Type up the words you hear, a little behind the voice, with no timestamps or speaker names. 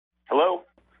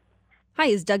Hi,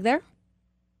 is Doug there?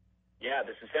 Yeah,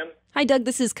 this is him. Hi, Doug.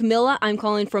 This is Camilla. I'm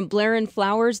calling from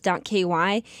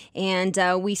blairinflowers.ky,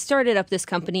 and we started up this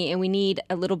company, and we need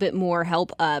a little bit more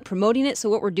help promoting it. So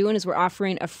what we're doing is we're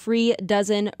offering a free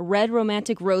dozen red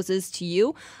romantic roses to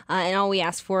you, and all we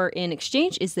ask for in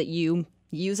exchange is that you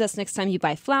use us next time you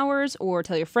buy flowers or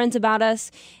tell your friends about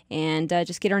us, and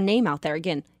just get our name out there.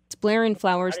 Again, it's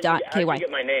blairinflowers.ky. How did you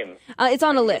get my name? It's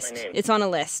on a list. It's on a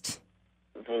list.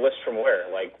 The list from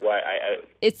where? Like, what? I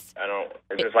don't.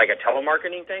 Is this like a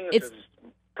telemarketing thing? This is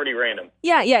pretty random.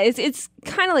 Yeah. It's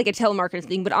kind of like a telemarketing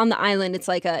thing, but on the island,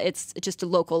 it's just a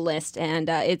local list, and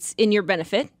it's in your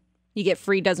benefit. You get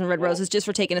free dozen red roses just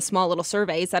for taking a small little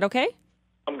survey. Is that okay?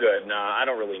 I'm good. No, I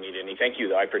don't really need any. Thank you,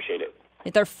 though. I appreciate it.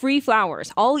 They're free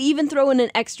flowers. I'll even throw in an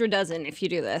extra dozen if you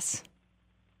do this.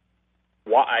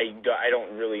 Well, I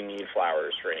don't really need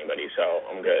flowers for anybody, so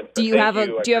I'm good. Do you have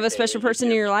a special person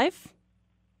in your life?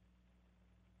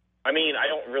 I mean,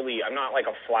 I'm not like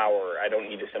a flower. I don't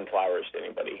need to send flowers to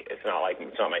anybody. It's not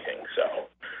my thing. So,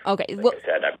 okay. Like I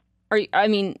said, I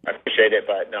appreciate it,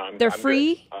 but no, they're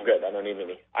free. Good. I'm good. I don't need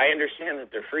any. I understand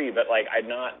that they're free, but like,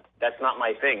 that's not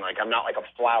my thing. Like, I'm not like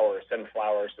a flower, send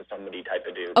flowers to somebody type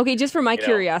of dude. Okay, just for my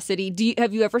curiosity,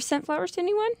 have you ever sent flowers to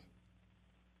anyone?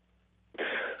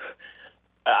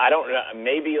 I don't know.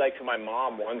 Maybe like to my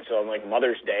mom once on like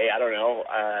Mother's Day. I don't know.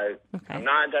 Okay. I'm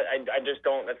not. I just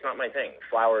don't. That's not my thing.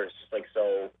 Flowers, like,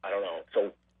 so I don't know.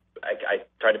 So I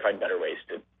try to find better ways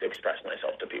to express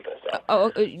myself to people. So.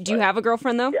 Do you have a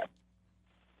girlfriend though? Yeah.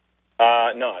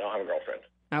 No, I don't have a girlfriend.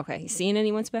 Okay. You seeing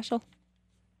anyone special?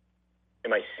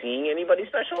 Am I seeing anybody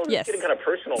special? Yes. It's getting kind of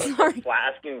personal. Sorry.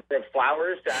 Asking for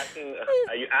flowers to asking.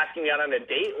 Are you asking me out on a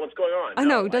date? What's going on? I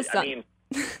know. It does suck.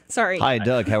 Sorry. Hi,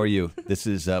 Doug. How are you? This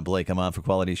is Blake. I'm on for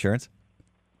Quality Assurance.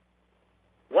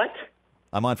 What?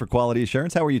 I'm on for Quality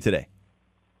Assurance. How are you today?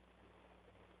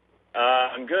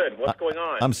 I'm good. What's going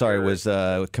on? I'm sorry. Was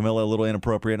Camilla a little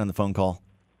inappropriate on the phone call?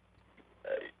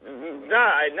 No,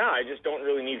 I just don't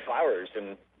really need flowers.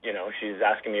 And, she's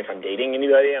asking me if I'm dating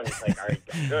anybody. I'm just like, all right,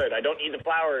 I'm good. I don't need the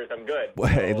flowers. I'm good.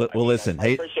 Well, listen. I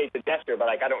appreciate the gesture, but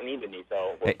I don't need any.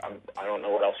 So I don't know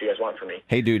what else you guys want from me.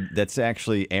 Hey, dude, that's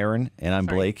actually Aaron, and I'm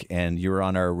Blake, and you're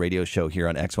on our radio show here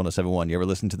on X1071. You ever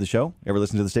listen to the show? Ever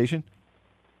listen to the station?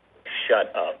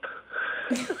 Shut up.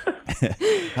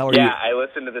 How are you? Yeah, I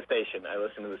listen to the station.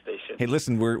 Hey,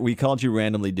 listen, we called you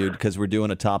randomly, dude, because we're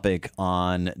doing a topic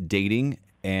on dating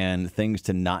and things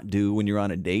to not do when you're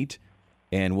on a date.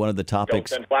 And one of the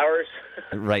topics... Don't send flowers?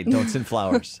 Right, don't send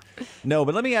flowers. No,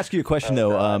 but let me ask you a question,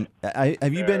 though.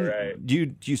 Have you been...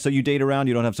 Right. So you date around?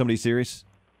 You don't have somebody serious?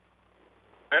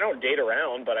 I don't date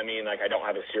around, but I mean, like, I don't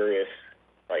have a serious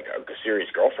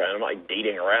girlfriend. I'm not, like,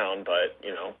 dating around, but,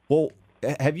 Well,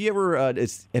 have you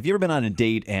ever been on a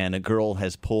date and a girl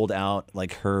has pulled out,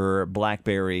 like, her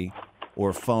BlackBerry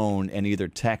or phone and either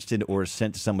texted or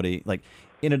sent to somebody, like,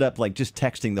 ended up, like, just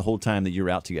texting the whole time that you're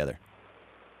out together?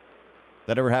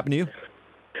 That ever happened to you?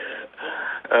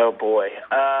 Oh, boy.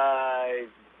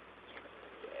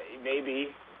 Maybe.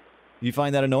 You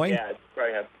find that annoying? Yeah, it's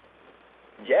probably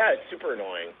yeah, it's super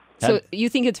annoying. So you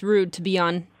think it's rude to be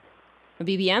on a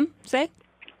BBM, say,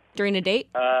 during a date?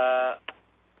 Yeah,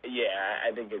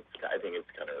 I think it's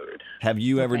kind of rude. Have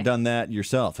you ever done that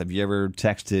yourself? Have you ever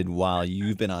texted while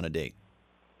you've been on a date?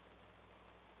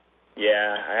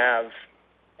 Yeah, I have.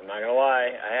 I'm not gonna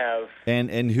lie, I have.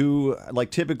 And who,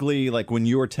 like, typically, like, when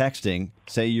you're texting,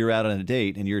 say you're out on a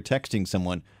date and you're texting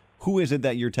someone, who is it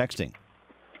that you're texting?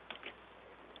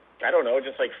 I don't know,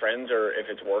 just like friends, or if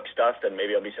it's work stuff, then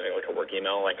maybe I'll be sending like a work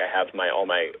email. Like, I have all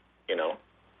my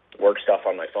work stuff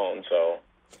on my phone. So.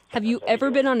 Have you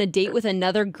ever been on a date with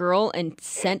another girl and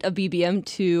sent a BBM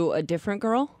to a different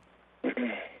girl? I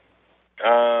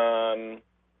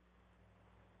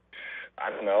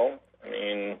don't know. I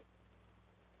mean.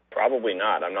 Probably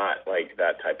not. I'm not like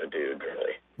that type of dude,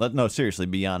 really. No, seriously,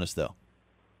 be honest though.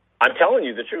 I'm telling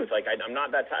you the truth. Like, I'm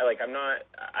not that type. Like, I'm not.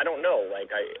 I don't know. Like,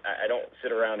 I don't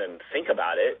sit around and think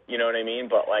about it. You know what I mean?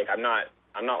 But like, I'm not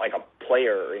like a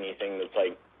player or anything that's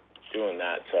like doing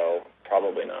that. So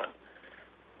probably not.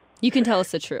 You can tell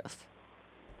us the truth.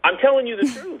 I'm telling you the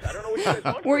truth. I don't know what you guys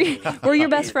want from me. We're your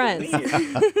best friends.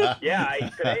 Yeah,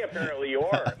 today apparently you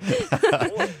are.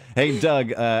 Hey,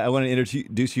 Doug, I want to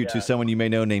introduce you to someone you may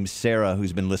know named Sarah,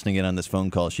 who's been listening in on this phone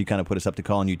call. She kind of put us up to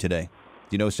calling you today.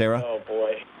 Do you know Sarah? Oh,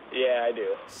 boy. Yeah, I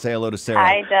do. Say hello to Sarah.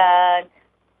 Hi, Doug.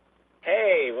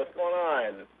 Hey, what's going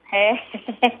on? Hey,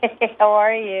 how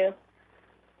are you?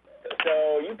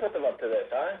 So you put them up to this,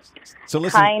 huh? So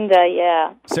listen, Kinda,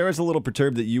 yeah. Sarah's a little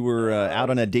perturbed that you were out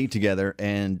on a date together,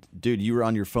 and dude, you were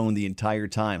on your phone the entire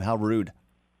time. How rude.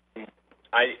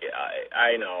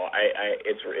 I know.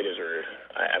 It is rude.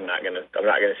 I'm not gonna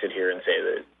sit here and say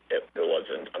that it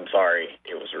wasn't. I'm sorry.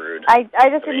 It was rude. I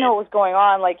just didn't know what was going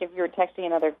on. Like, if you were texting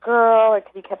another girl,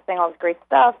 because you kept saying all this great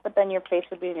stuff, but then your face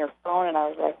would be in your phone, and I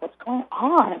was like, what's going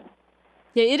on?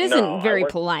 Yeah, it isn't No, very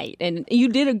polite. And you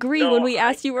did agree when we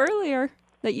asked you earlier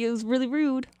that it was really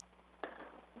rude.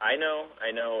 I know.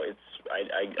 It's.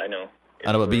 I know.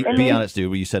 I know, but be honest, dude.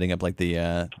 Were you setting up like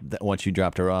once you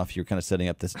dropped her off, you're kind of setting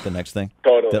up the next thing?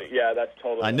 Totally. Yeah, that's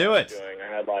totally. I knew what it. I was doing.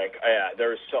 I had there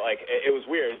was it was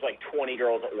weird. It was like 20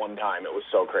 girls at one time. It was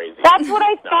so crazy. That's what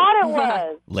I thought it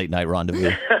was. Late night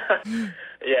rendezvous.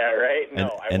 Yeah, right.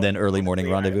 No, and then early morning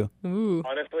rendezvous. Ooh.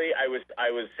 Honestly, I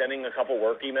was sending a couple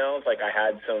work emails. Like, I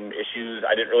had some issues.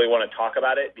 I didn't really want to talk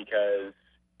about it because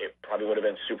it probably would have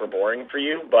been super boring for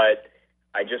you. But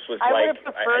I just was I like, would have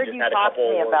preferred I just you had a talk to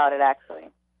couple. me about it, actually.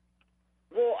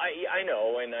 Well, I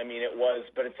know, and I mean it was,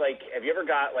 but it's like, have you ever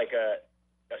got like a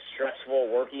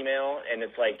stressful work email, and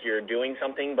it's like you're doing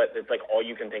something, but it's like all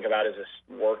you can think about is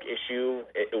this work issue?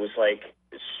 It was like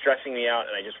stressing me out,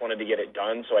 and I just wanted to get it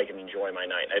done so I can enjoy my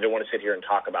night. I didn't want to sit here and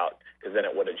talk about, because then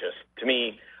it would have just, to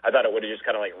me, I thought it would have just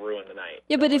kind of like ruined the night.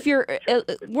 Yeah, but if your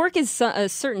work is a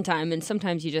certain time, and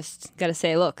sometimes you just got to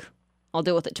say, look, I'll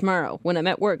deal with it tomorrow when I'm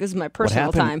at work. This is my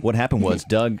personal time. What happened was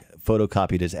Doug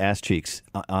photocopied his ass cheeks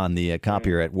on the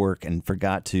copier at work and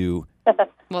forgot to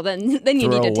Well, then you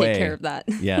need to take care of that.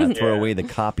 Yeah, throw away the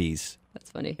copies. That's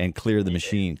funny. And clear the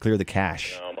machine, clear the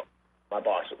cache. My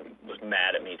boss was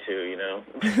mad at me too, you know.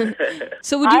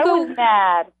 So would you I go? was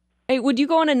mad. Hey, would you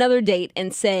go on another date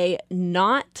and say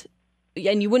not,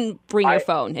 and you wouldn't bring your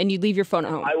phone, and you'd leave your phone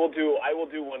at home? I will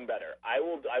do one better. I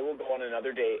will go on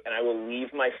another date, and I will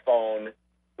leave my phone.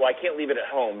 Well, I can't leave it at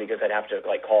home because I'd have to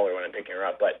like call her when I'm picking her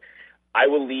up. But I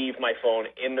will leave my phone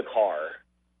in the car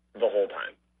the whole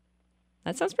time.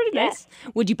 That sounds pretty nice.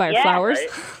 Would you buy her flowers?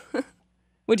 Right?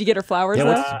 Would you get her flowers?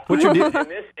 What's your deal? In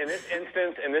this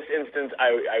instance,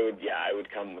 I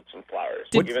would come with some flowers.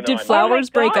 Did flowers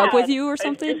break up with you or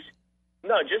something?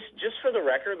 Just for the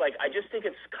record, like, I just think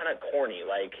it's kind of corny.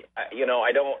 Like,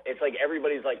 I don't. It's like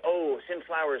everybody's like, oh, send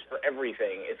flowers for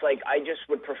everything. It's like I just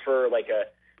would prefer like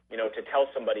to tell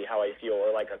somebody how I feel,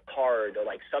 or like a card, or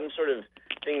like some sort of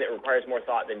thing that requires more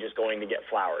thought than just going to get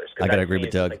flowers. I gotta agree with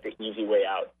Doug. Like the easy way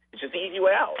out. It's just the easy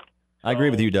way out. So, I agree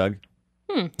with you, Doug.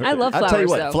 I love flowers. I'll tell you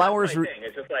what, though. flowers.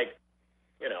 It's just like,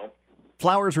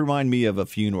 Flowers remind me of a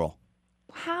funeral.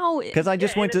 How? Because I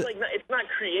just went to. It's not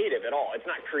creative at all. It's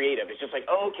not creative. It's just like,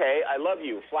 okay, I love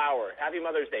you, flowers. Happy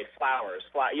Mother's Day, flowers.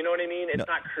 You know what I mean? It's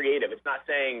not creative. It's not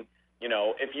saying,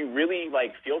 if you really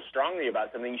like feel strongly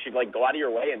about something, you should like go out of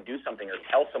your way and do something, or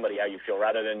tell somebody how you feel,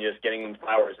 rather than just getting them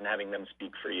flowers and having them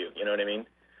speak for you. You know what I mean?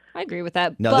 I agree with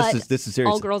that. No, but this is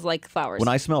serious. All girls like flowers. When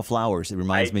I smell flowers, it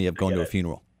reminds me of going to a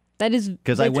funeral. That is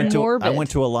because I went morbid.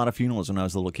 to a lot of funerals when I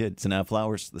was a little kid. So now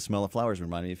the smell of flowers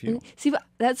remind me of funerals. See, but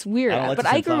that's weird. I don't like but to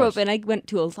I scent grew flowers. up and I went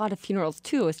to a lot of funerals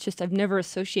too. It's just I've never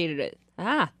associated it.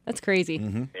 That's crazy.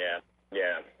 Mm-hmm. Yeah.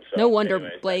 So, No wonder,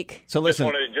 anyways, Blake. So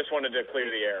listen. Just wanted to clear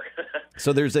the air.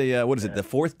 So there's a what is it? The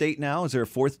fourth date now? Is there a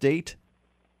fourth date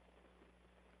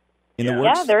in the Yeah.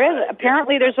 works? Yeah, there is.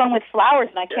 Apparently, there's one with flowers,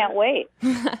 and I can't wait.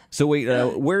 So wait,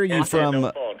 where are you from?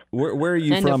 no phone. Where are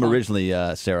you And no from phone.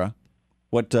 originally, Sarah?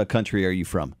 What country are you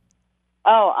from?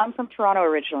 Oh, I'm from Toronto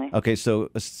originally. Okay, so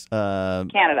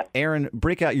Canada. Aaron,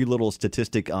 break out your little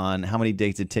statistic on how many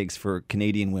dates it takes for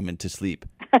Canadian women to sleep.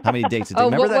 How many dates it takes? Oh,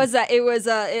 Remember what was that? It was.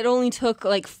 It only took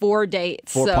like 4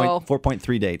 dates.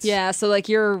 4.3 dates. Yeah. So like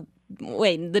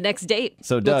the next date.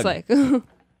 So Doug, looks like.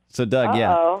 So Doug,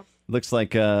 Uh-oh. looks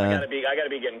like. I gotta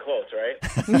be getting close,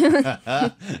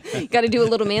 right? Got to do a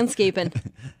little manscaping.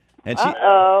 And she,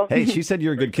 Uh-oh. hey, she said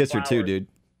you're a good kisser too, dude.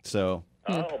 So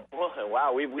Oh, boy,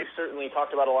 wow. We've certainly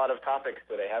talked about a lot of topics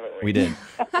today, haven't we? we did.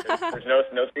 There's no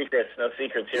secrets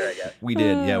here, I guess. We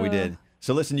did. Yeah, we did.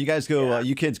 So listen, you guys go.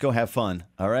 You kids go have fun.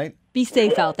 All right. Be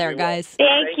safe out there, We will. guys.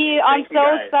 Thank you. I'm Thank you, so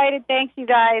guys. excited. Thank you,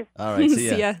 guys. All right. See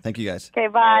ya. See ya. Thank you guys. Okay,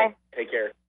 bye. Take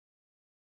care.